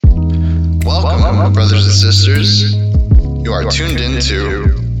Welcome, brothers and sisters. You are tuned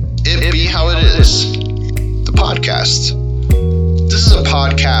into It Be How It Is, the podcast. This is a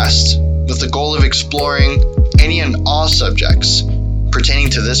podcast with the goal of exploring any and all subjects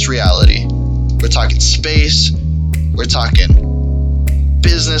pertaining to this reality. We're talking space, we're talking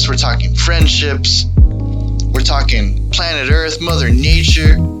business, we're talking friendships, we're talking planet Earth, Mother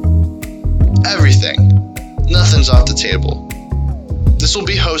Nature, everything. Nothing's off the table. This will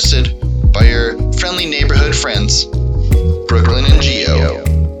be hosted by your friendly neighborhood friends, Brooklyn and Gio.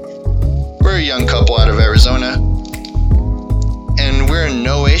 We're a young couple out of Arizona, and we're in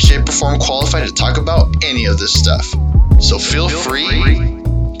no way, shape, or form qualified to talk about any of this stuff. So feel free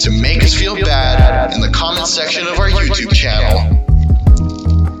to make us feel bad in the comment section of our YouTube channel.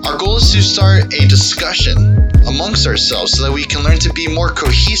 Our goal is to start a discussion amongst ourselves so that we can learn to be more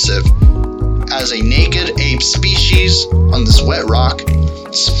cohesive as a naked ape species on this wet rock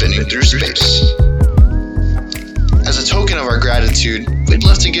spinning through space. As a token of our gratitude, we'd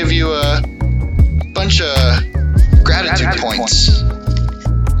love to give you a bunch of gratitude points.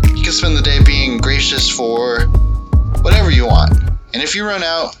 You can spend the day being gracious for whatever you want. And if you run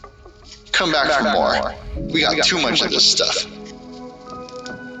out, come back for more. We got too much of this stuff.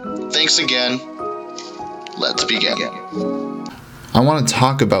 Thanks again. Let's begin. I want to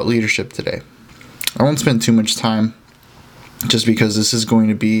talk about leadership today. I won't spend too much time just because this is going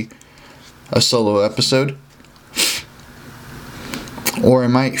to be a solo episode. Or I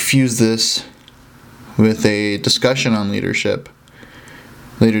might fuse this with a discussion on leadership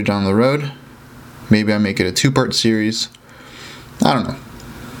later down the road. Maybe I make it a 2-part series. I don't know.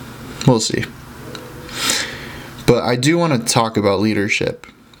 We'll see. But I do want to talk about leadership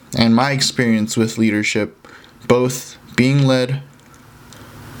and my experience with leadership, both being led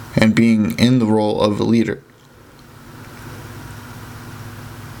and being in the role of a leader.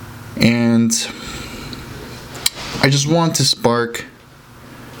 And I just want to spark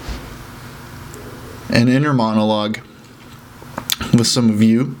an inner monologue with some of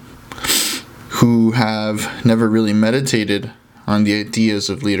you who have never really meditated on the ideas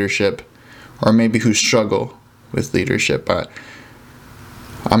of leadership, or maybe who struggle with leadership.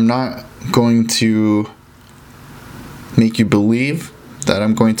 I'm not going to make you believe that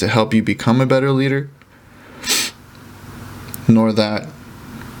I'm going to help you become a better leader, nor that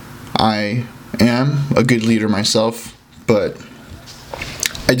I am a good leader myself, but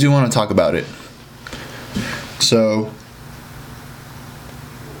I do want to talk about it. So,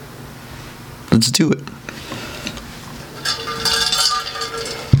 let's do it.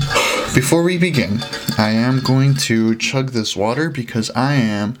 Before we begin, I am going to chug this water because I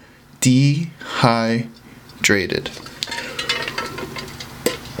am dehydrated.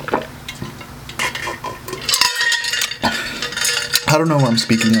 I don't know why I'm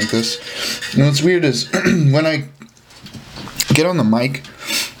speaking like this. You know, what's weird is when I get on the mic,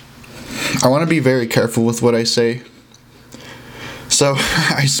 I want to be very careful with what I say. So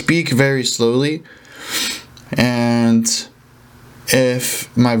I speak very slowly, and if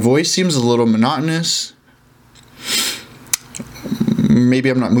my voice seems a little monotonous, maybe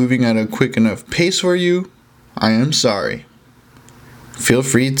I'm not moving at a quick enough pace for you, I am sorry. Feel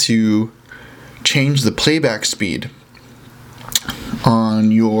free to change the playback speed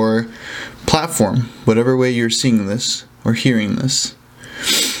on your platform, whatever way you're seeing this or hearing this.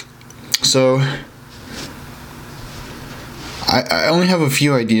 So, I only have a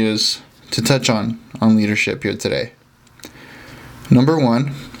few ideas to touch on leadership here today. Number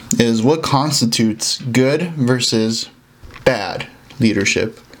 1 is what constitutes good versus bad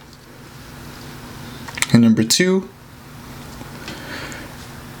leadership. And number 2,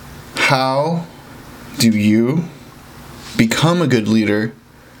 how do you become a good leader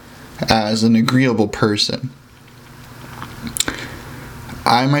as an agreeable person?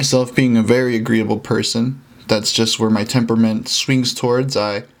 I myself, being a very agreeable person, that's just where my temperament swings towards.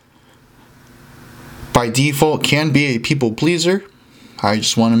 I, by default, can be a people pleaser. I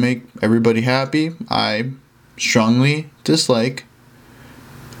just want to make everybody happy. I strongly dislike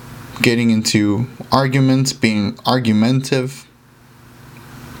getting into arguments, being argumentative,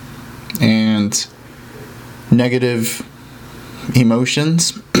 and negative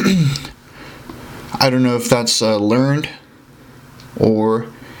emotions. I don't know if that's learned or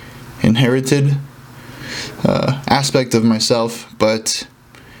inherited aspect of myself, but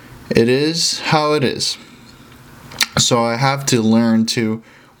it is how it is. So I have to learn to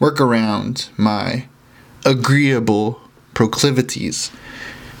work around my agreeable proclivities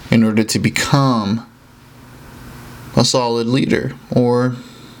in order to become a solid leader, or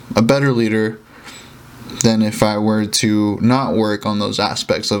a better leader than if I were to not work on those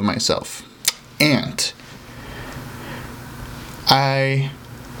aspects of myself. And I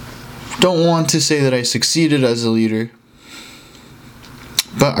don't want to say that I succeeded as a leader,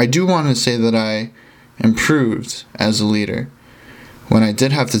 but I do want to say that I improved as a leader when I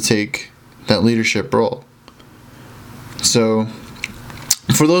did have to take that leadership role. So,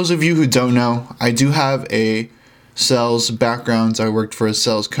 for those of you who don't know, I do have a sales background. I worked for a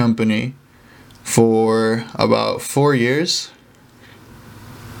sales company for about 4 years.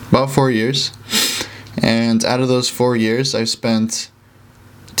 And out of those 4 years, I've spent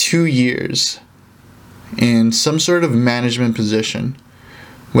 2 years in some sort of management position,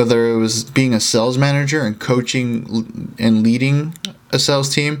 whether it was being a sales manager and coaching and leading a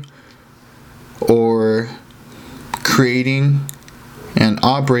sales team, or creating and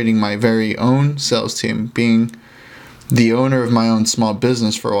operating my very own sales team, being the owner of my own small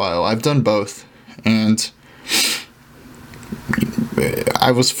business for a while. I've done both, and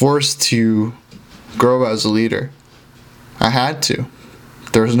I was forced to grow as a leader. I had to.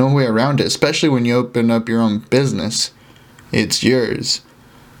 There was no way around it, especially when you open up your own business. It's yours.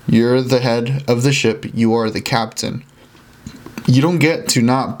 You're the head of the ship. You are the captain. You don't get to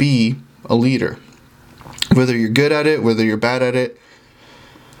not be a leader. Whether you're good at it, whether you're bad at it,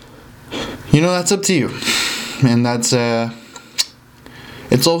 that's up to you. And that's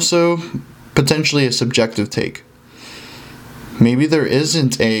it's also potentially a subjective take. Maybe there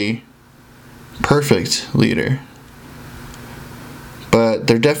isn't a perfect leader, but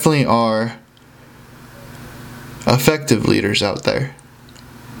there definitely are effective leaders out there.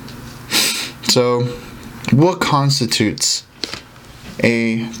 So, what constitutes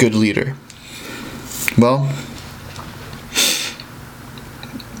a good leader? Well,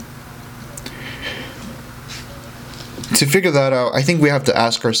 to figure that out, I think we have to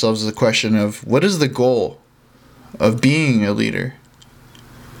ask ourselves the question of, what is the goal of being a leader?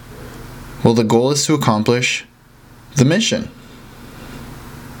 Well, the goal is to accomplish the mission.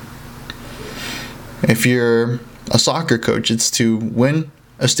 If you're a soccer coach, it's to win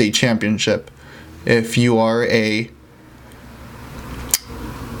a state championship. If you are a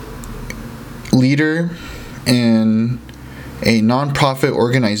leader in a nonprofit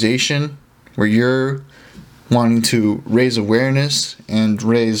organization where you're wanting to raise awareness and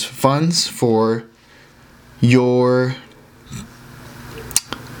raise funds for your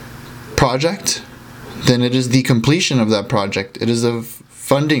project, then it is the completion of that project. It is the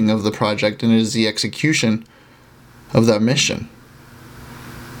funding of the project, and it is the execution of that mission.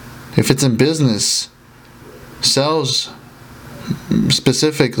 If it's in business, sales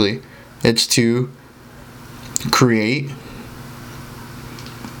specifically, it's to create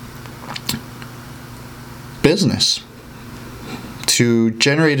business, to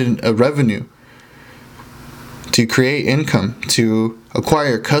generate a revenue, to create income, to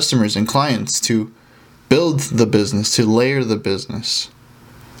acquire customers and clients, to build the business, to layer the business.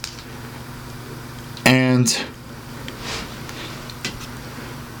 And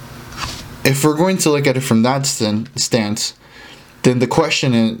if we're going to look at it from that stance, then the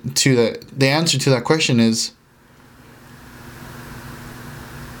answer to that question is,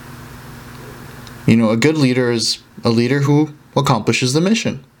 a good leader is a leader who accomplishes the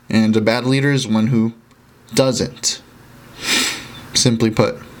mission, and a bad leader is one who doesn't. Simply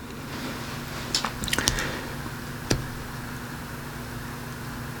put.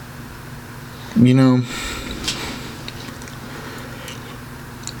 You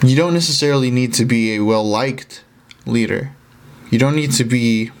don't necessarily need to be a well-liked leader. You don't need to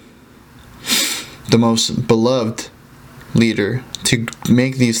be the most beloved leader to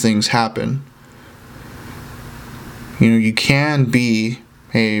make these things happen. You can be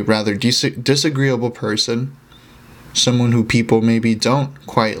a rather disagreeable person, someone who people maybe don't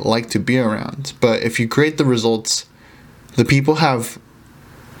quite like to be around. But if you create the results, the people have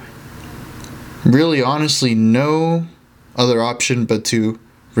really honestly no other option but to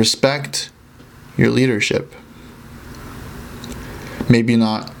respect your leadership. Maybe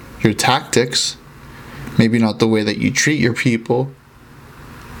not your tactics, maybe not the way that you treat your people,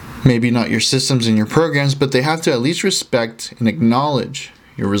 maybe not your systems and your programs, but they have to at least respect and acknowledge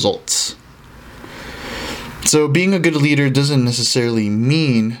your results. So being a good leader doesn't necessarily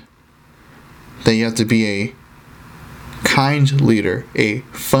mean that you have to be a kind leader, a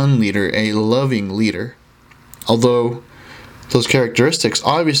fun leader, a loving leader. Although those characteristics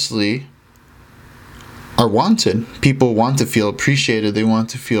obviously are wanted. People want to feel appreciated. They want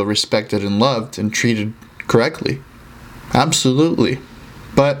to feel respected and loved and treated correctly. Absolutely.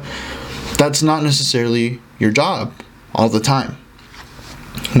 But that's not necessarily your job all the time.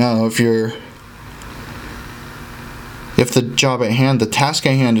 Now, if If the job at hand, the task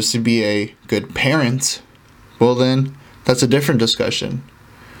at hand is to be a good parent, well then, that's a different discussion.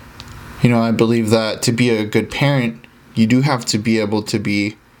 I believe that to be a good parent, you do have to be able to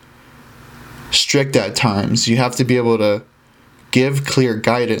be strict at times. You have to be able to give clear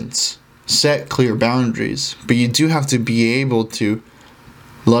guidance, set clear boundaries, but you do have to be able to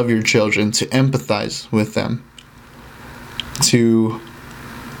love your children, to empathize with them, to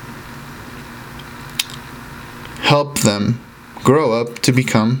help them grow up to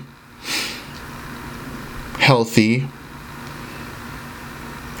become healthy,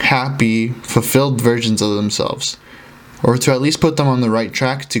 happy, fulfilled versions of themselves, or to at least put them on the right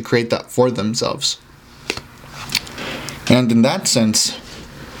track to create that for themselves. And in that sense,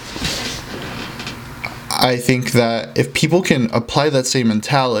 I think that if people can apply that same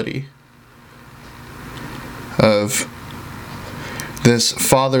mentality of this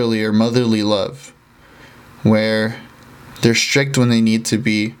fatherly or motherly love, where they're strict when they need to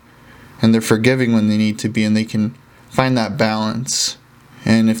be, and they're forgiving when they need to be, and they can find that balance.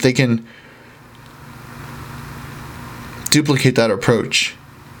 And if they can duplicate that approach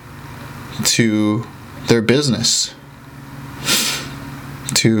to their business,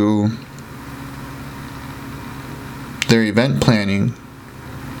 to their event planning,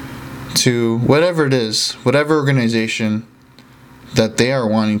 to whatever it is, whatever organization that they are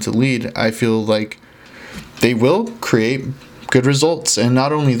wanting to lead, I feel like they will create good results. And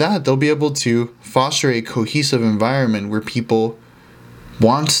not only that, they'll be able to foster a cohesive environment where people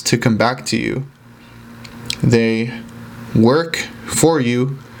want to come back to you. They work for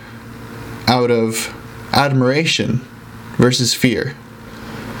you out of admiration versus fear,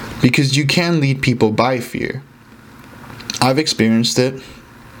 because you can lead people by fear. I've experienced it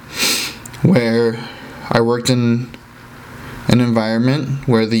where I worked in an environment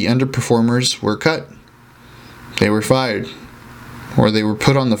where the underperformers were cut. They were fired, or they were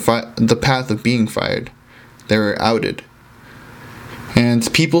put on the path of being fired. They were outed. And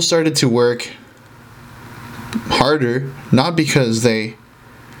people started to work harder, not because they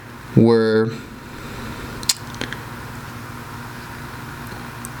were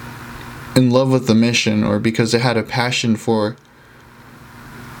in love with the mission, or because they had a passion for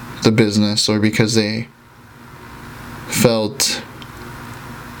the business, or because they felt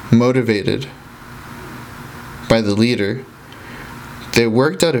motivated by the leader. They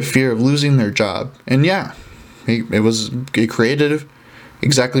worked out of fear of losing their job. And yeah, it created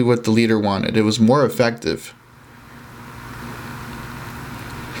exactly what the leader wanted. It was more effective.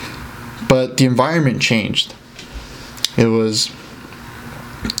 But the environment changed. It was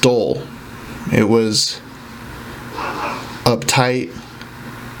dull. It was uptight.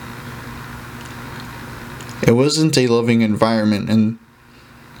 It wasn't a loving environment, and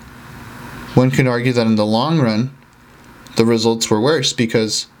one could argue that in the long run, the results were worse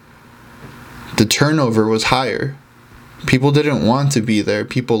because the turnover was higher. People didn't want to be there.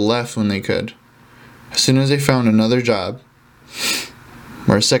 People left when they could. As soon as they found another job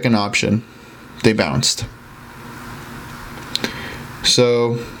or a second option, they bounced.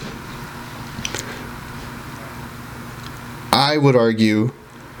 So I would argue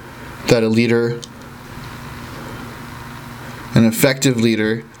that an effective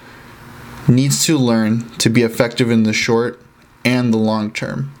leader needs to learn to be effective in the short and the long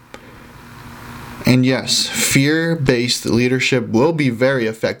term. And yes, fear-based leadership will be very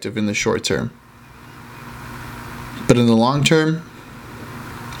effective in the short term. But in the long term,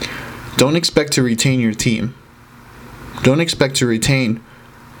 don't expect to retain your team. Don't expect to retain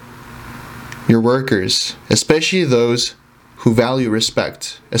your workers, especially those who value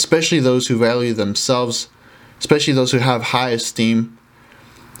respect, especially those who value themselves, especially those who have high esteem,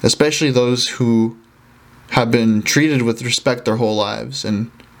 especially those who have been treated with respect their whole lives,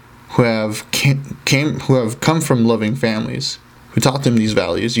 and who have come from loving families who taught them these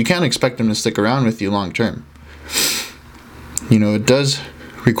values. You can't expect them to stick around with you long term. It does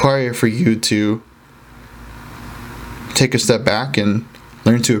require for you to take a step back and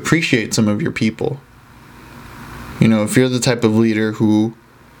learn to appreciate some of your people. If you're the type of leader who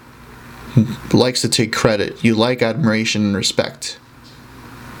likes to take credit, you like admiration and respect.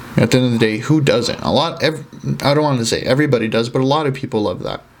 At the end of the day, who doesn't? I don't want to say everybody does, but a lot of people love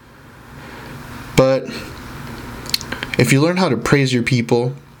that. But if you learn how to praise your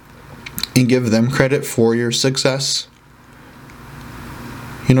people and give them credit for your success,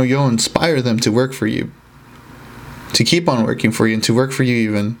 you'll inspire them to work for you, to keep on working for you, and to work for you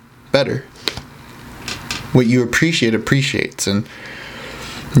even better. What you appreciate appreciates. And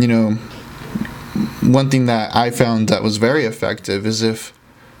one thing that I found that was very effective is if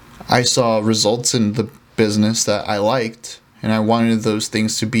I saw results in the business that I liked, and I wanted those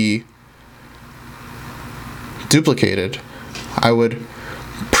things to be duplicated. I would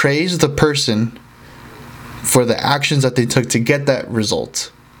praise the person for the actions that they took to get that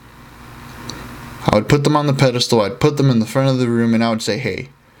result. I would put them on the pedestal, I'd put them in the front of the room, and I would say, hey,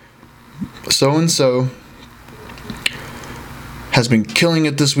 so-and-so has been killing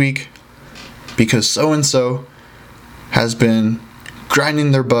it this week because so-and-so has been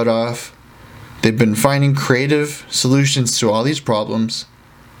grinding their butt off. They've been finding creative solutions to all these problems,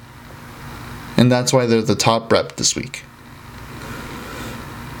 and that's why they're the top rep this week.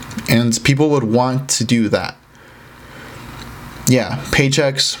 And people would want to do that. Yeah,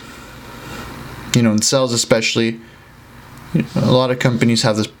 paychecks, in sales especially, a lot of companies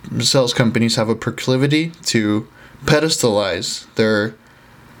have this, sales companies have a proclivity to pedestalize their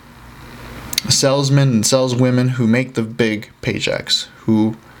salesmen and saleswomen who make the big paychecks,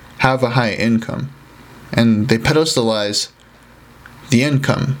 who have a high income. And they pedestalize the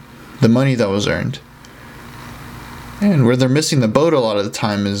income, the money that was earned. And where they're missing the boat a lot of the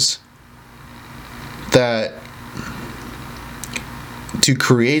time is that to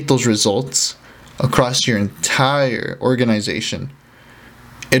create those results across your entire organization,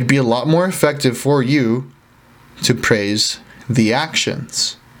 it'd be a lot more effective for you to praise the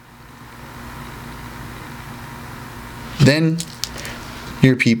actions. Then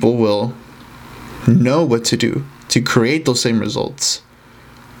your people will know what to do to create those same results.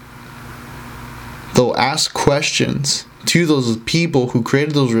 They'll ask questions to those people who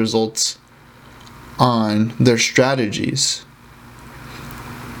created those results on their strategies.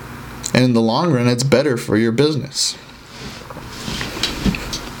 And in the long run, it's better for your business.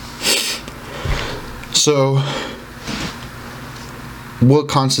 So, what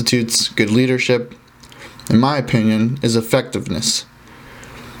constitutes good leadership, in my opinion, is effectiveness,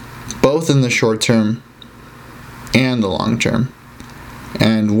 both in the short term and the long term.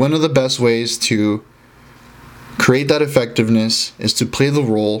 And one of the best ways to create that effectiveness is to play the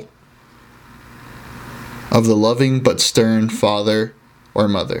role of the loving but stern father or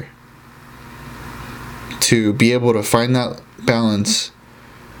mother. To be able to find that balance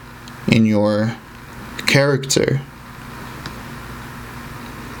in your character,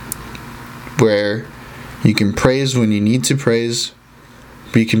 where you can praise when you need to praise,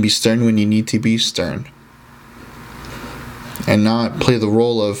 but you can be stern when you need to be stern, and not play the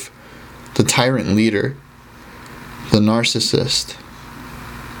role of the tyrant leader, the narcissist,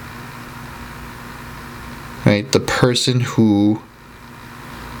 right? The person who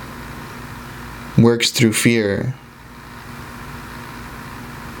works through fear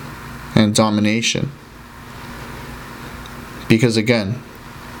and domination. Because again,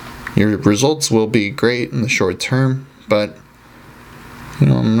 your results will be great in the short term, but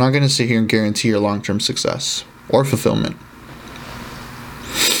I'm not going to sit here and guarantee your long-term success or fulfillment.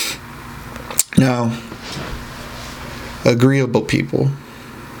 Now, agreeable people.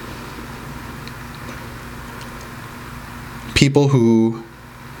 People who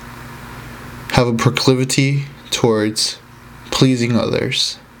have a proclivity towards pleasing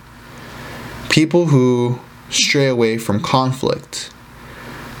others. People who stray away from conflict.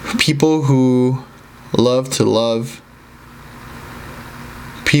 People who love to love.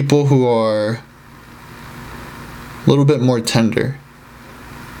 People who are a little bit more tender,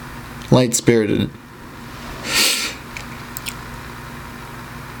 light-spirited.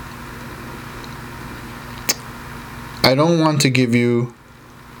 I don't want to give you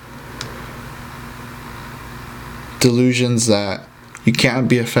delusions that you can't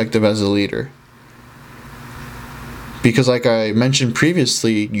be effective as a leader. Because like I mentioned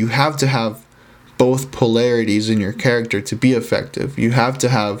previously, you have to have both polarities in your character to be effective. You have to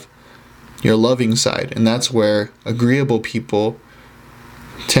have your loving side, and that's where agreeable people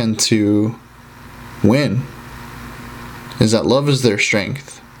tend to win, is that love is their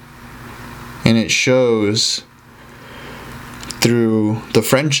strength. And it shows through the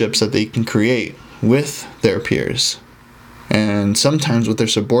friendships that they can create with their peers, and sometimes with their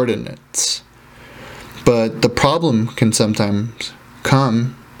subordinates. But the problem can sometimes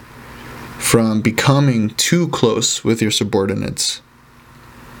come from becoming too close with your subordinates.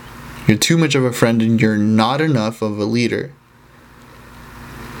 You're too much of a friend and you're not enough of a leader.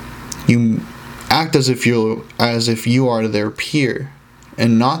 You act as if you are their peer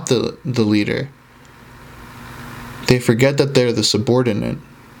and not the leader. They forget that they're the subordinate.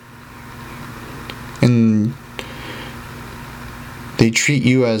 And they treat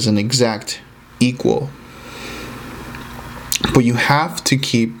you as an exact equal. But you have to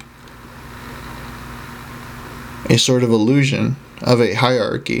keep a sort of illusion of a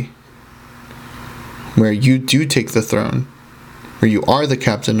hierarchy, where you do take the throne, where you are the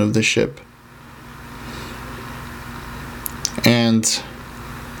captain of the ship. And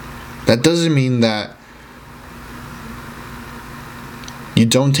that doesn't mean that you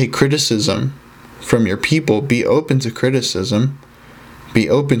don't take criticism from your people. Be open to criticism, be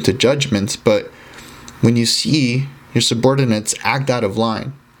open to judgments, but when you see your subordinates act out of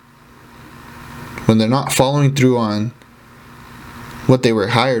line, when they're not following through on what they were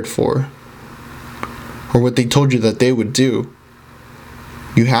hired for, or what they told you that they would do,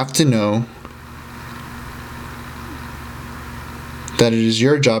 you have to know that it is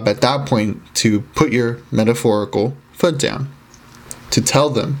your job at that point to put your metaphorical foot down, to tell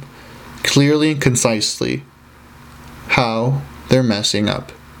them clearly and concisely how they're messing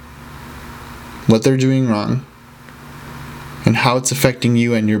up, what they're doing wrong, and how it's affecting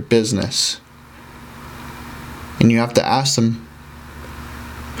you and your business. And you have to ask them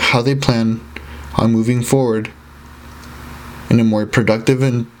how they plan on moving forward in a more productive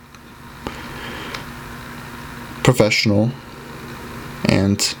and professional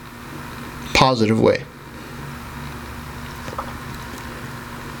and positive way.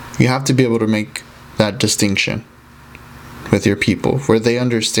 You have to be able to make that distinction with your people, where they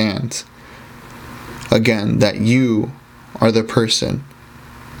understand, again, that you are the person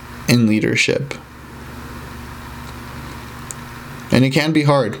in leadership. And it can be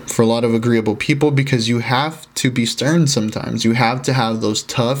hard for a lot of agreeable people because you have to be stern sometimes. You have to have those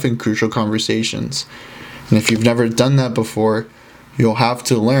tough and crucial conversations. And if you've never done that before, you'll have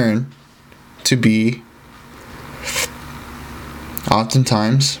to learn to be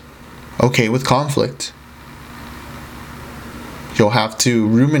oftentimes okay with conflict. You'll have to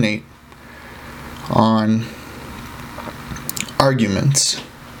ruminate on arguments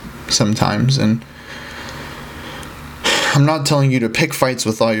sometimes. And I'm not telling you to pick fights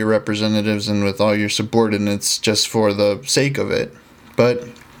with all your representatives and with all your subordinates just for the sake of it, but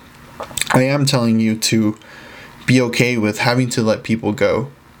I am telling you to be okay with having to let people go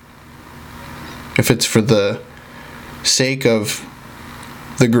if it's for the sake of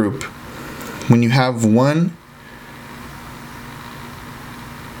the group. When you have one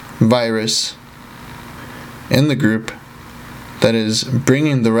virus in the group that is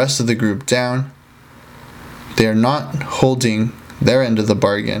bringing the rest of the group down, they are not holding their end of the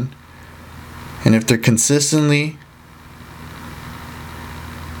bargain. And if they're consistently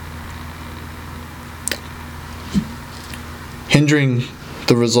hindering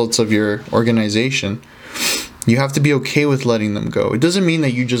the results of your organization, you have to be okay with letting them go. It doesn't mean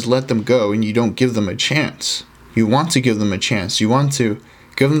that you just let them go and you don't give them a chance. You want to give them a chance. You want to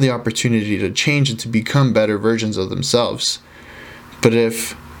give them the opportunity to change and to become better versions of themselves. But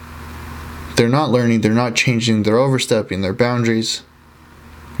if they're not learning, they're not changing, they're overstepping their boundaries,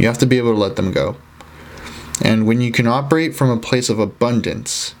 you have to be able to let them go. And when you can operate from a place of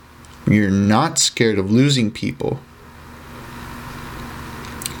abundance, you're not scared of losing people,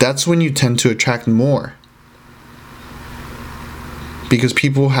 that's when you tend to attract more. Because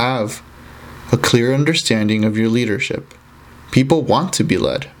people have a clear understanding of your leadership. People want to be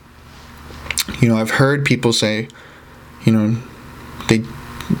led. I've heard people say,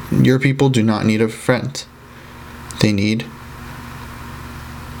 your people do not need a friend. They need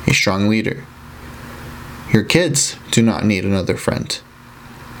a strong leader. Your kids do not need another friend.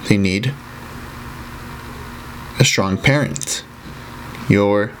 They need a strong parent.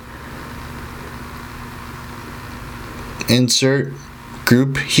 Your insert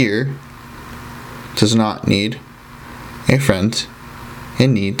group here does not need a friend. It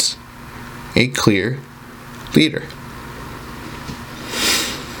needs a clear leader.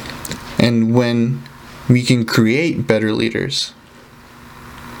 And when we can create better leaders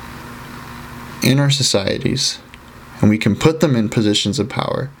in our societies, and we can put them in positions of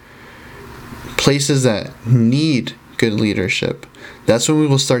power, places that need good leadership, that's when we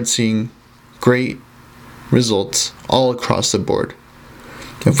will start seeing great results all across the board.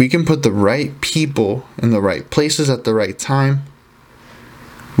 If we can put the right people in the right places at the right time,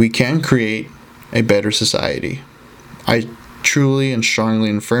 we can create a better society. I truly and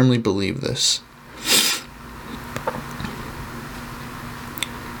strongly and firmly believe this.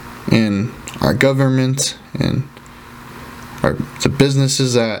 In our government and the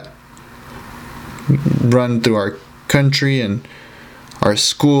businesses that run through our country and our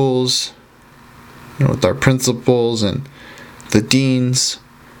schools, with our principals and the deans,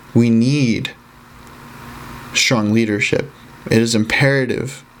 we need strong leadership. It is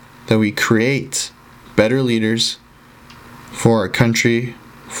imperative that we create better leaders for our country,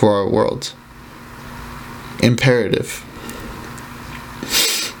 for our world. Imperative.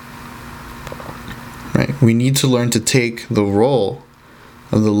 We need to learn to take the role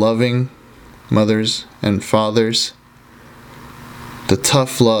of the loving mothers and fathers, the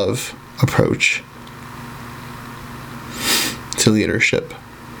tough love approach to leadership.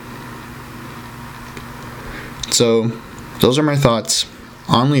 So, those are my thoughts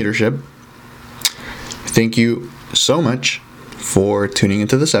on leadership. Thank you so much for tuning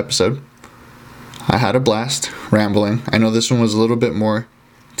into this episode. I had a blast rambling. I know this one was a little bit more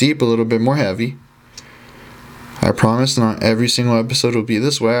deep, a little bit more heavy. I promise not every single episode will be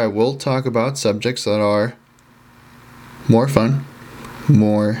this way. I will talk about subjects that are more fun,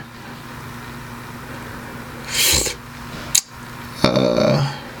 more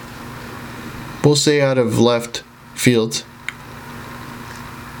we'll say out of left field,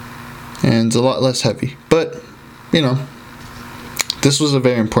 and a lot less heavy. But, this was a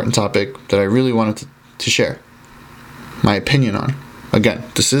very important topic that I really wanted to share my opinion on. Again,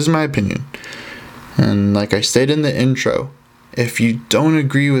 this is my opinion. And like I stated in the intro, if you don't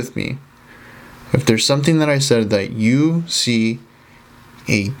agree with me, if there's something that I said that you see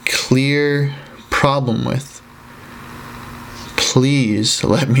a clear problem with, please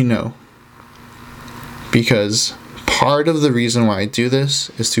let me know. Because part of the reason why I do this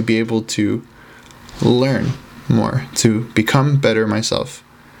is to be able to learn more, to become better myself,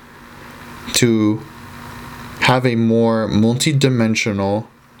 to have a more multi-dimensional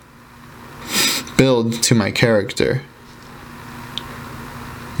build to my character.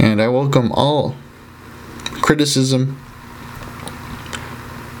 And I welcome all criticism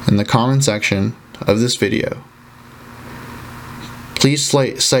in the comment section of this video. Please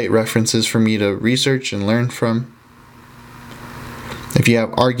cite references for me to research and learn from. If you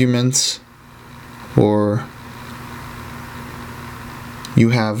have arguments or you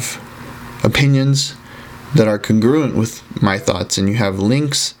have opinions that are congruent with my thoughts and you have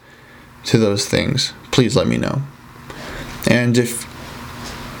links to those things, please let me know. And if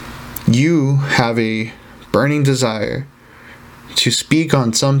you have a burning desire to speak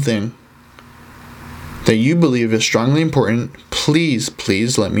on something that you believe is strongly important,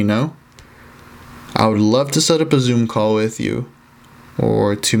 please let me know. I would love to set up a Zoom call with you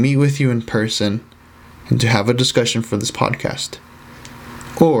or to meet with you in person and to have a discussion for this podcast.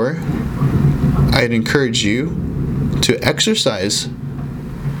 Or I'd encourage you to exercise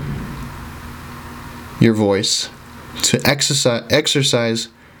your voice, to exercise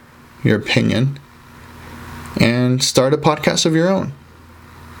your opinion, and start a podcast of your own.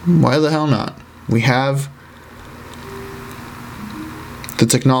 Why the hell not? We have the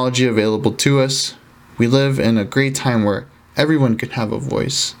technology available to us. We live in a great time where everyone can have a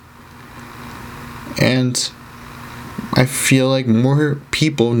voice. And I feel like more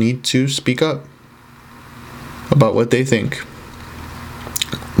people need to speak up about what they think,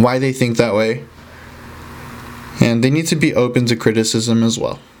 why they think that way, and they need to be open to criticism as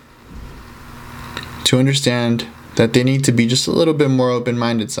well, to understand that they need to be just a little bit more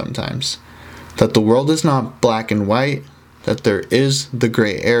open-minded sometimes, that the world is not black and white, that there is the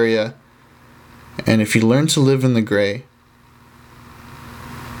gray area, and if you learn to live in the gray,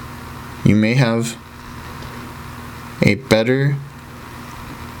 you may have a better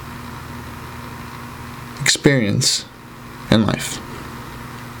experience in life.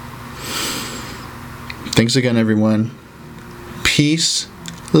 Thanks again, everyone. Peace,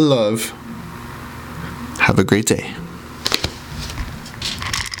 love. Have a great day.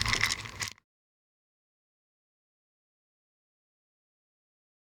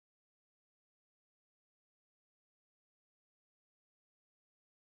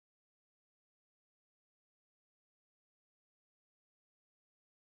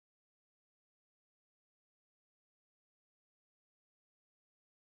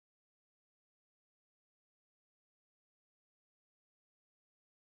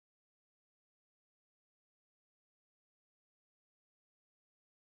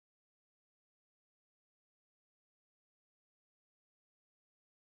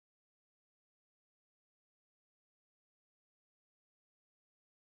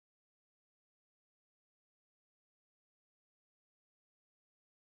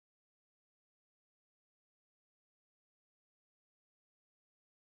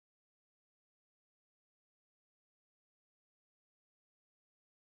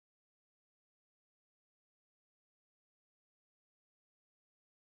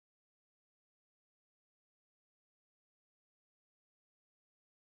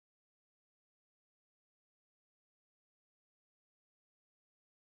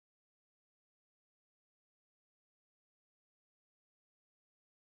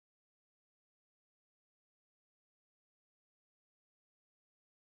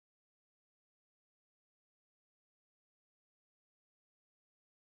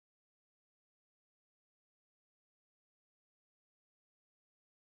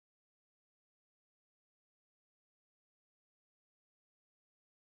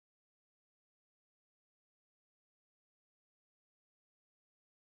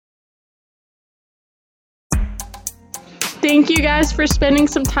 Thank you guys for spending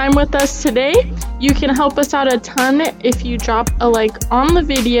some time with us today. You can help us out a ton if you drop a like on the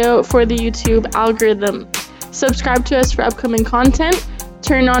video for the YouTube algorithm. Subscribe to us for upcoming content,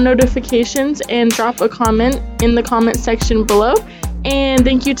 turn on notifications, and drop a comment in the comment section below. And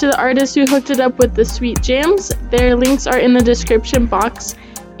thank you to the artists who hooked it up with the sweet jams. Their links are in the description box.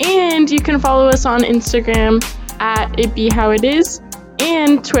 And you can follow us on Instagram at IBHIII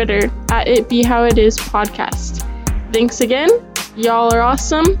and Twitter at IBHIII podcast. Thanks again. Y'all are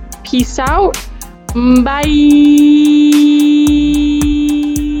awesome. Peace out. Bye.